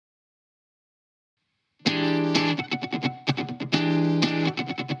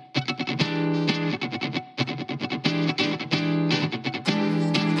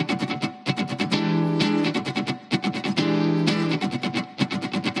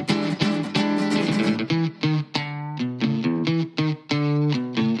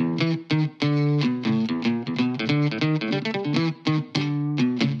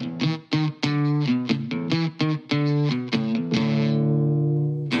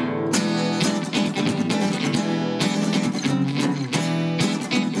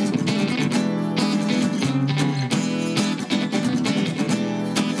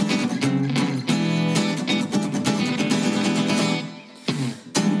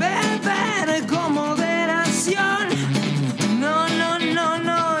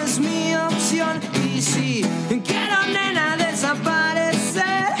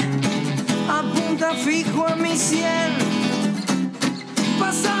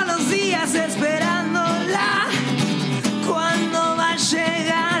días esperándola. ¿Cuándo va a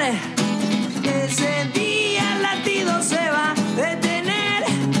llegar? Ese día el latido se va a detener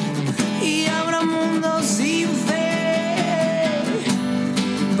y habrá un mundo sin fe.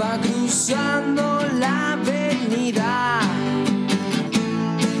 Va cruzando la avenida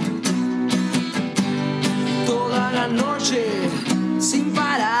toda la noche sin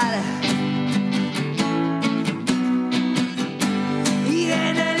parar. Y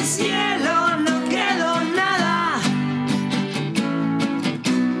en el cielo no quedó nada,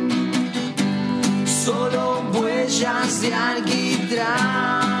 solo huellas de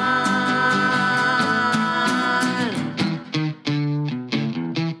alquitrán.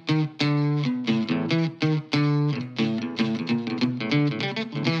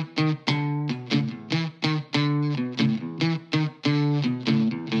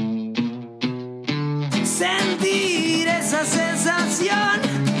 Sentir esa sensación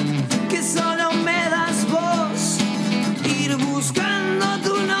que solo me das vos, ir buscando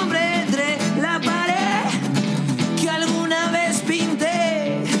tu nombre entre la pared que alguna vez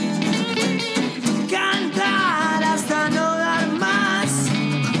pinté, cantar hasta no dar más,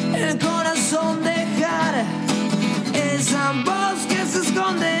 el corazón dejar, esa voz que se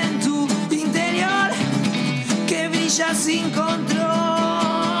esconde en tu interior, que brilla sin control.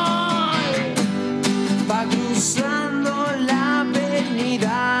 Va cruzando la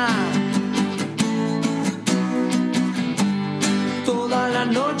avenida toda la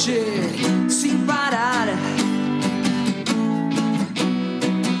noche sin parar.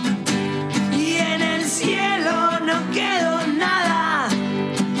 Y en el cielo no quedó nada,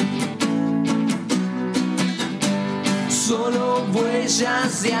 solo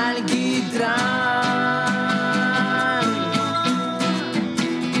huellas de alquitrán.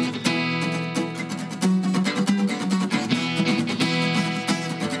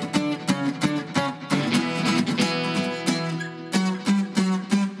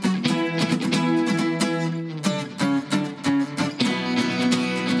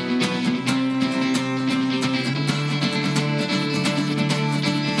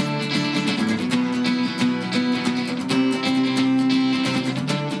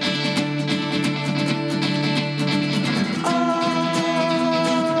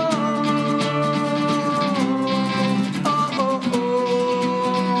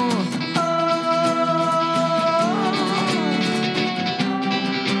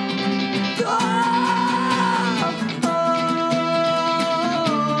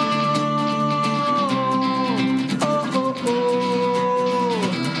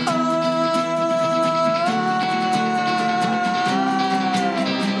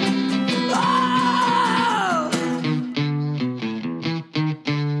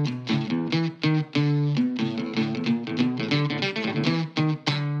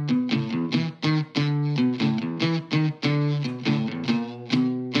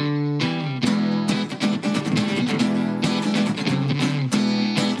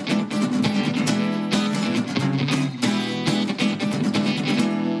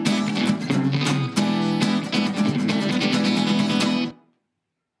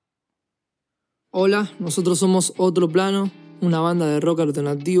 Hola, nosotros somos Otro Plano, una banda de rock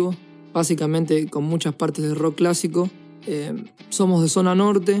alternativo, básicamente con muchas partes de rock clásico. Somos de zona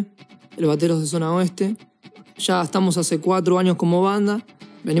norte, el batero es de zona oeste. Ya estamos hace 4 años como banda,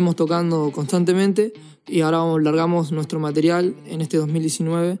 venimos tocando constantemente y ahora largamos nuestro material en este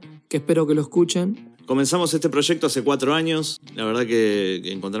 2019, que espero que lo escuchen. Comenzamos este proyecto hace 4 años. La verdad que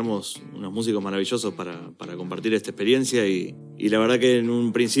encontramos unos músicos maravillosos para compartir esta experiencia y la verdad que en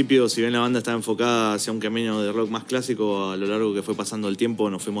un principio, si bien la banda estaba enfocada hacia un camino de rock más clásico, a lo largo que fue pasando el tiempo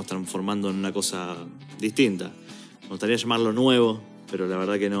nos fuimos transformando en una cosa distinta. Me gustaría llamarlo nuevo, pero la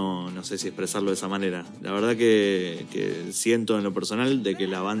verdad que no sé si expresarlo de esa manera. La verdad que siento en lo personal de que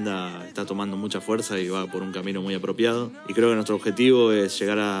la banda está tomando mucha fuerza y va por un camino muy apropiado. Y creo que nuestro objetivo es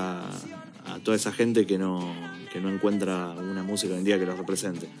llegar a toda esa gente que no encuentra una música hoy en día que los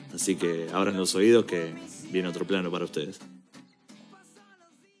represente. Así que abran los oídos que viene Otro Plano para ustedes.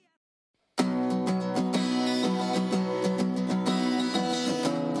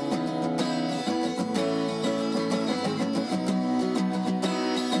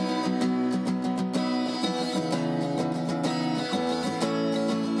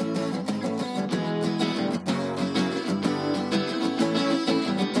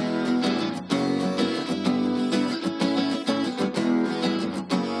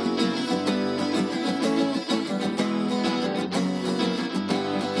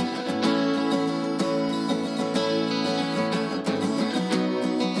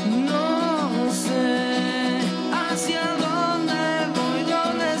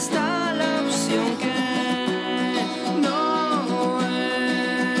 sensación que no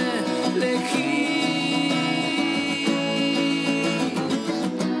elegí.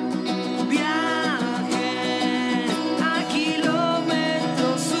 Viajé a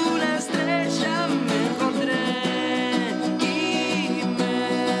kilómetros, una estrella me encontré y me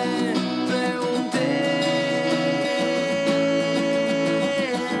pregunté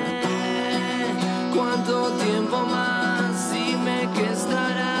cuánto tiempo más, dime que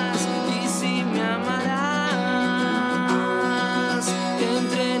estarás y si me amarás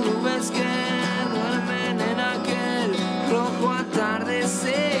entre nubes que duermen en aquel rojo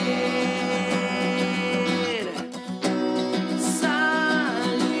atardecer.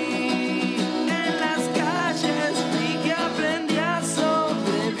 Salí en las calles y que aprendí a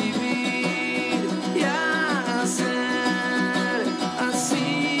sobrevivir y a ser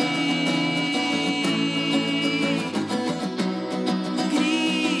así.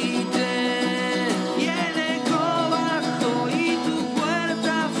 Grité y el eco bajó y tu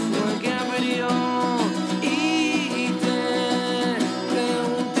puerta fue que abrió y te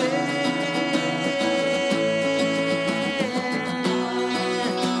pregunté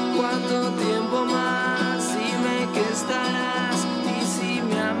cuánto tiempo más, dime que estarás y si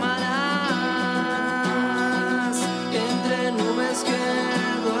me amarás entre nubes que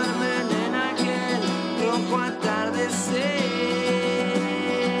duermen en aquel rojo atardecer.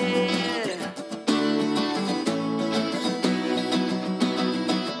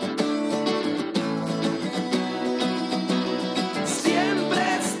 Siempre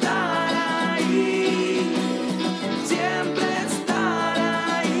estar ahí, siempre estar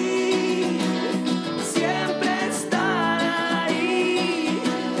ahí, siempre estar ahí.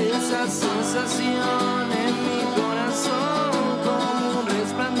 Esa sensación en mi corazón como un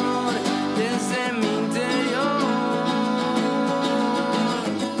resplandor desde mi interior.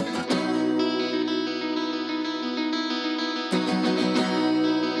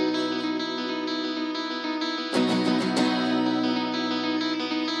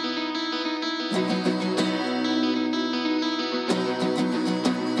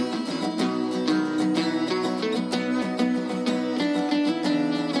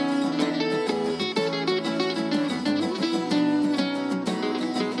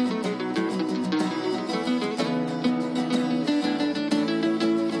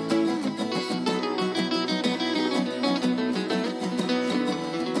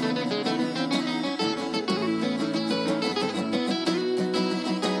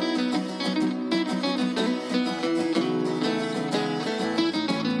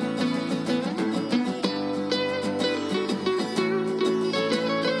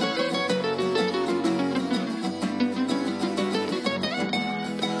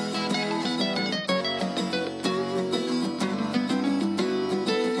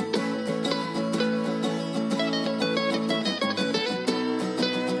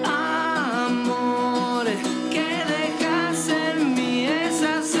 Amor, que dejas en mí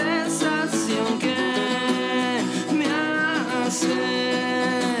esa sensación que me hace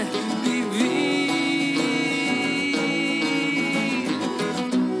vivir.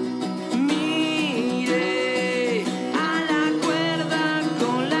 Miré a la cuerda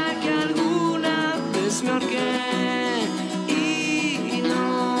con la que alguna vez me ahorqué y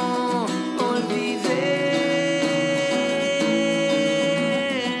no olvidé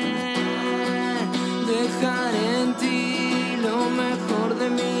dejar en ti lo mejor de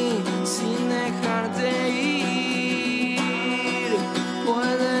mí sin dejarte ir.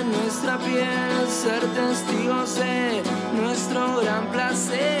 Puede nuestra piel ser testigos de nuestro gran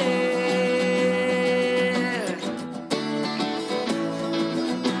placer.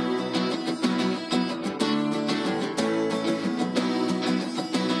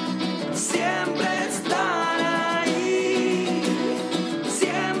 Siempre estar ahí,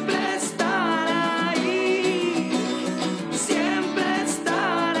 siempre estar ahí, siempre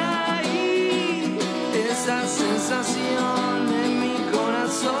estar ahí. Esa sensación en mi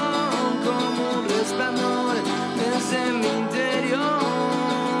corazón como un resplandor desde mi interior.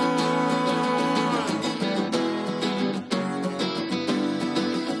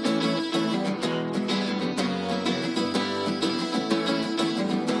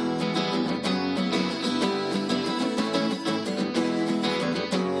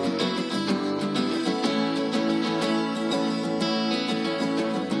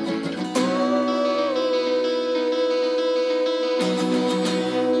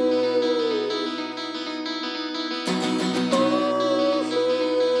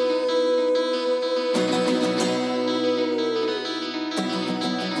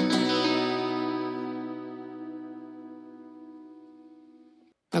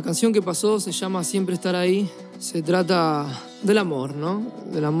 La canción que pasó se llama Siempre estar ahí. Se trata del amor, ¿no?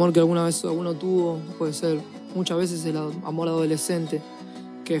 Del amor que alguna vez alguno tuvo. Puede ser muchas veces el amor adolescente,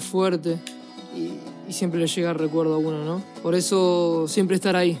 que es fuerte y siempre le llega el recuerdo a uno, ¿no? Por eso siempre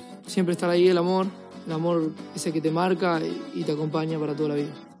estar ahí el amor ese que te marca y te acompaña para toda la vida.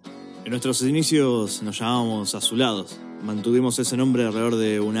 En nuestros inicios nos llamábamos Azulados. Mantuvimos ese nombre alrededor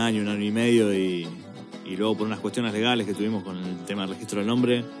de un año y medio y luego por unas cuestiones legales que tuvimos con el tema del registro del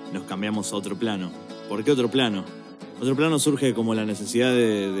nombre, nos cambiamos a Otro Plano. ¿Por qué Otro Plano? Otro Plano surge como la necesidad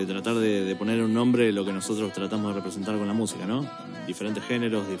de tratar de poner un nombre lo que nosotros tratamos de representar con la música, ¿no? Diferentes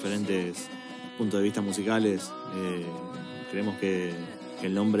géneros, diferentes puntos de vista musicales. Creemos que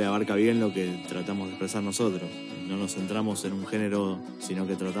el nombre abarca bien lo que tratamos de expresar nosotros. No nos centramos en un género, sino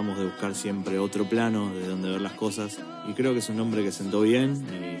que tratamos de buscar siempre otro plano de donde ver las cosas. Y creo que es un nombre que sentó bien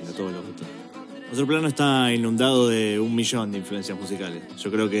y a todos les gustó. Otro Plano está inundado de 1 millón de influencias musicales. Yo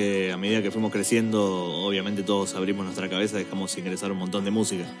creo que a medida que fuimos creciendo, obviamente todos abrimos nuestra cabeza y dejamos ingresar un montón de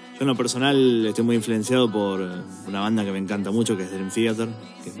música. Yo en lo personal estoy muy influenciado por una banda que me encanta mucho, que es Dream Theater,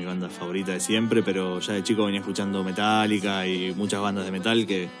 que es mi banda favorita de siempre, pero ya de chico venía escuchando Metallica y muchas bandas de metal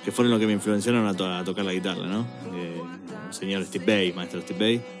que fueron lo que me influenciaron a tocar la guitarra, ¿no? El señor Steve Vai, maestro Steve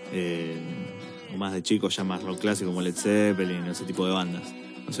Vai, o más de chico ya más rock clásico como Led Zeppelin, ese tipo de bandas.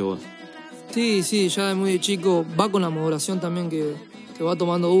 No sé vos. Sí, ya de muy chico va con la maduración también que va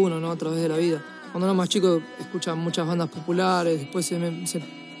tomando uno, ¿no? A través de la vida. Cuando uno es más chico escucha muchas bandas populares, después se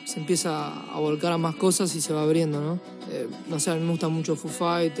empieza a volcar a más cosas y se va abriendo, ¿no? No sé, a mí me gusta mucho Foo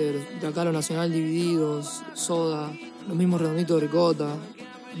Fighters, de acá lo nacional Divididos, Soda, los mismos Redonditos de Ricota.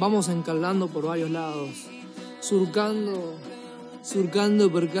 Vamos encalando por varios lados, surcando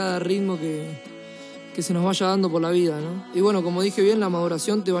por cada ritmo que se nos vaya dando por la vida, ¿no? Y bueno, como dije bien, la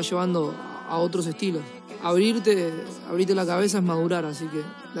maduración te va llevando a otros estilos. Abrirte la cabeza es madurar, así que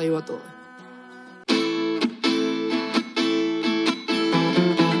de ahí va todo.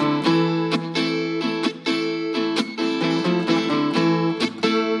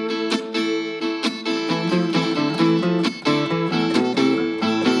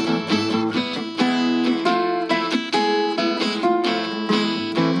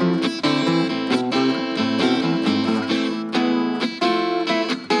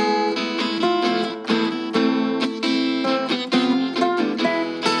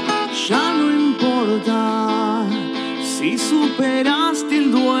 Si superaste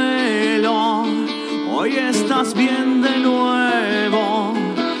el duelo, hoy estás bien de nuevo,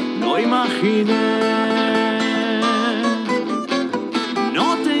 lo imaginé.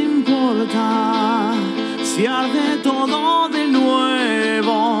 No te importa si arde todo de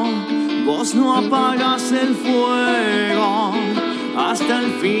nuevo, vos no apagas el fuego hasta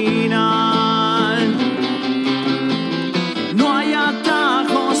el final. No hay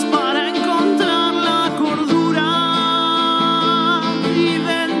atajos para encontrar la cordura y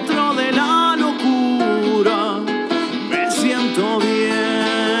dentro de la locura me siento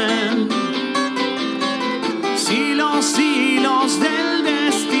bien. Si los hilos del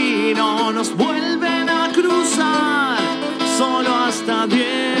destino nos vuelven a cruzar, solo hasta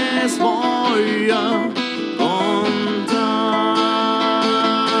 10 voy a contar.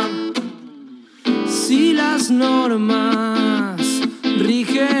 Si las normas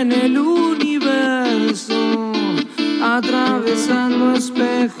rigen el universo, atravesando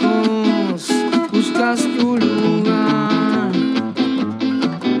espejos, buscas tu lugar.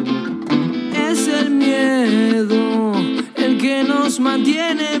 Es el miedo el que nos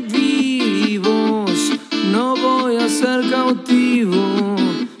mantiene vivos. No voy a ser cautivo,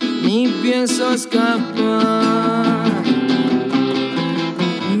 ni pienso escapar.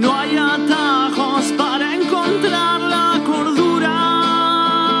 No hay atajos para encontrar la cordura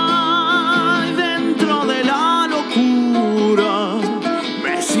y dentro de la locura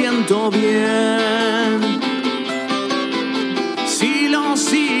me siento bien. Si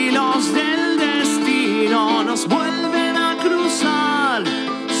los hilos del destino nos vuelven a cruzar,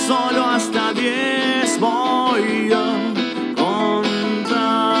 solo hasta 10 voy a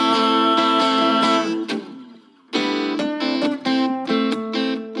contar.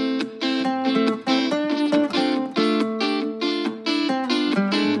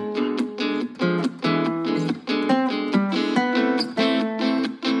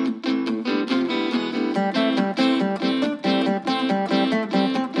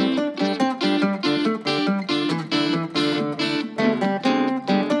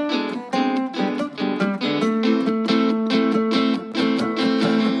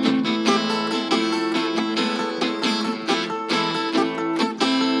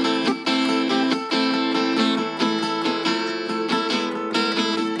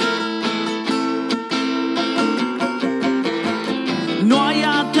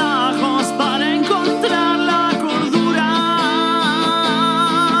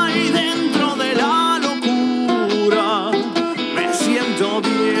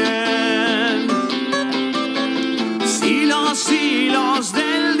 los hilos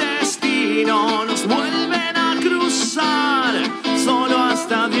del destino nos vuelven a cruzar. Solo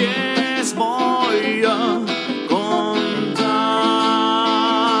hasta 10 voy a contar.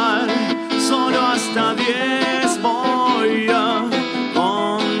 Solo hasta 10 voy a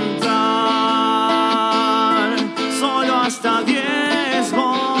contar. Solo hasta 10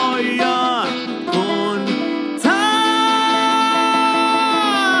 voy a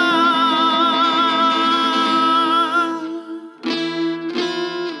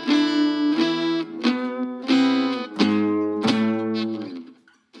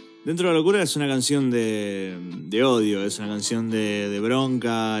Dentro de la locura es una canción de odio, es una canción de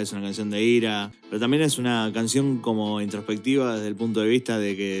bronca, es una canción de ira, pero también es una canción como introspectiva desde el punto de vista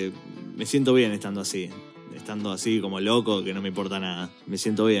de que me siento bien estando así como loco, que no me importa nada. Me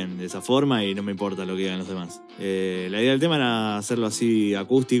siento bien de esa forma y no me importa lo que digan los demás. La idea del tema era hacerlo así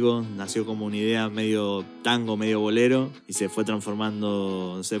acústico, nació como una idea medio tango, medio bolero y se fue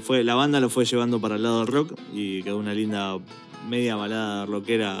transformando, la banda lo fue llevando para el lado del rock y quedó una linda media balada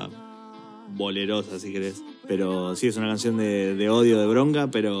rockera bolerosa, si querés. Pero sí, es una canción de odio, de bronca,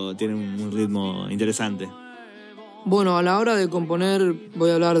 pero tiene un ritmo interesante. Bueno, a la hora de componer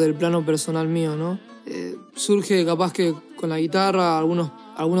voy a hablar del plano personal mío, ¿no? Surge capaz que con la guitarra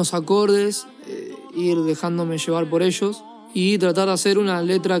algunos acordes, ir dejándome llevar por ellos y tratar de hacer una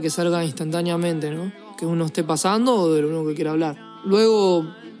letra que salga instantáneamente, ¿no? Que uno esté pasando o de lo uno que quiera hablar. Luego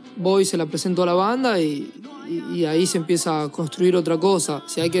voy, se la presento a la banda y ahí se empieza a construir otra cosa.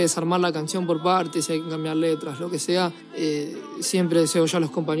 Si hay que desarmar la canción por partes, si hay que cambiar letras, lo que sea, siempre deseo ya a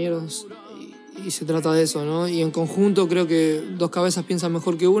los compañeros y se trata de eso, ¿no? Y en conjunto creo que 2 cabezas piensan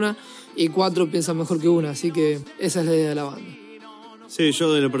mejor que una y 4 piensan mejor que una, así que esa es la idea de la banda. Sí,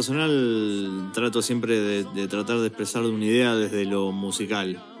 yo de lo personal trato siempre de tratar de expresar una idea desde lo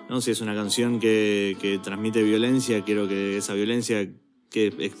musical, ¿no? Si es una canción que transmite violencia, quiero que esa violencia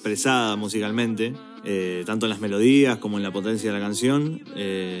quede expresada musicalmente, tanto en las melodías como en la potencia de la canción,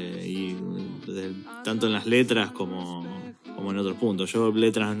 y tanto en las letras como en otros puntos. Yo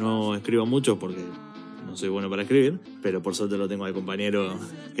letras no escribo mucho porque no soy bueno para escribir, pero por suerte lo tengo al compañero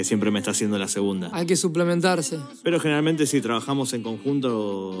que siempre me está haciendo la segunda. Hay que suplementarse. Pero generalmente sí, trabajamos en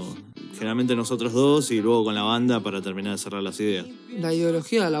conjunto, generalmente nosotros dos y luego con la banda para terminar de cerrar las ideas. La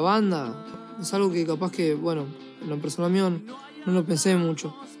ideología de la banda es algo que capaz que, bueno, en lo personal mío no lo pensé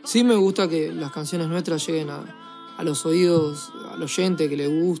mucho. Sí me gusta que las canciones nuestras lleguen a los oídos, al oyente, que le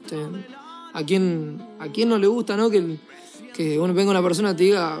gusten. A quien no le gusta, ¿no? Que uno venga una persona y te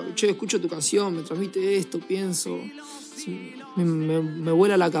diga, che, escucho tu canción, me transmite esto, pienso, me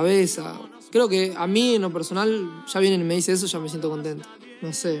vuela la cabeza. Creo que a mí, en lo personal, ya vienen y me dice eso, ya me siento contento.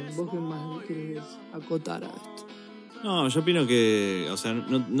 No sé, ¿vos qué más querés acotar a esto? No, yo opino que, o sea,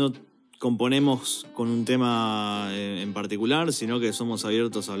 no componemos con un tema en particular, sino que somos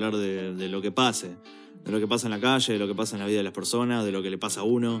abiertos a hablar de lo que pase. De lo que pasa en la calle, de lo que pasa en la vida de las personas, de lo que le pasa a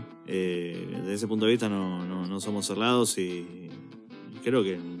uno. Desde ese punto de vista no somos cerrados y creo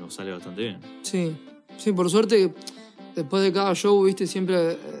que nos sale bastante bien. Sí, por suerte, después de cada show, viste,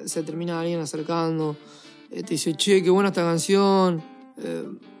 siempre se termina alguien acercando, te dice, che, qué buena esta canción,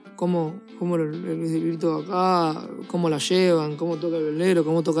 cómo el grito de acá, cómo la llevan, cómo toca el violero,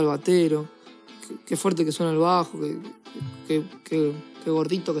 cómo toca el batero, qué fuerte que suena el bajo, qué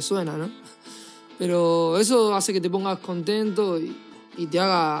gordito que suena, ¿no? Pero eso hace que te pongas contento y te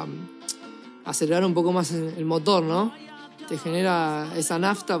haga acelerar un poco más el motor, ¿no? Te genera esa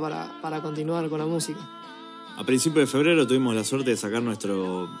nafta para continuar con la música. A principios de febrero tuvimos la suerte de sacar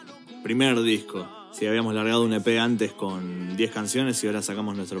nuestro primer disco. Sí, habíamos largado un EP antes con 10 canciones y ahora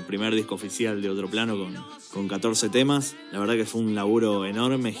sacamos nuestro primer disco oficial de Otro Plano con 14 temas. La verdad que fue un laburo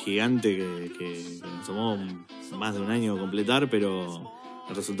enorme, gigante, que nos tomó más de un año completar, pero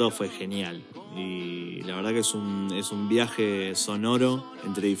el resultado fue genial. Y la verdad que es un viaje sonoro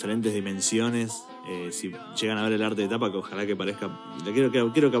entre diferentes dimensiones. Si llegan a ver el arte de tapa, que ojalá que parezca, quiero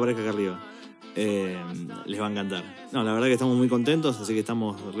que aparezca acá arriba, les va a encantar. No, la verdad que estamos muy contentos, así que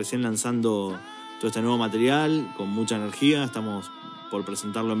estamos recién lanzando todo este nuevo material con mucha energía. Estamos por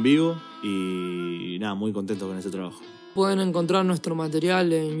presentarlo en vivo y nada, muy contentos con ese trabajo. Pueden encontrar nuestro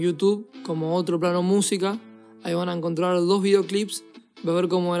material en YouTube como Otro Plano Música. Ahí van a encontrar 2 videoclips, Beber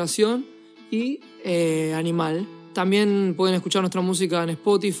con Moderación y Animal. También pueden escuchar nuestra música en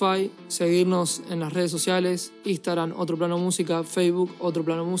Spotify, seguirnos en las redes sociales, Instagram, Otro Plano Música, Facebook, Otro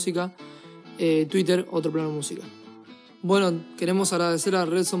Plano Música, Twitter, Otro Plano Música. Bueno, queremos agradecer a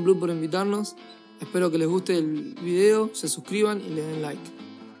Red Son Blue por invitarnos. Espero que les guste el video, se suscriban y le den like.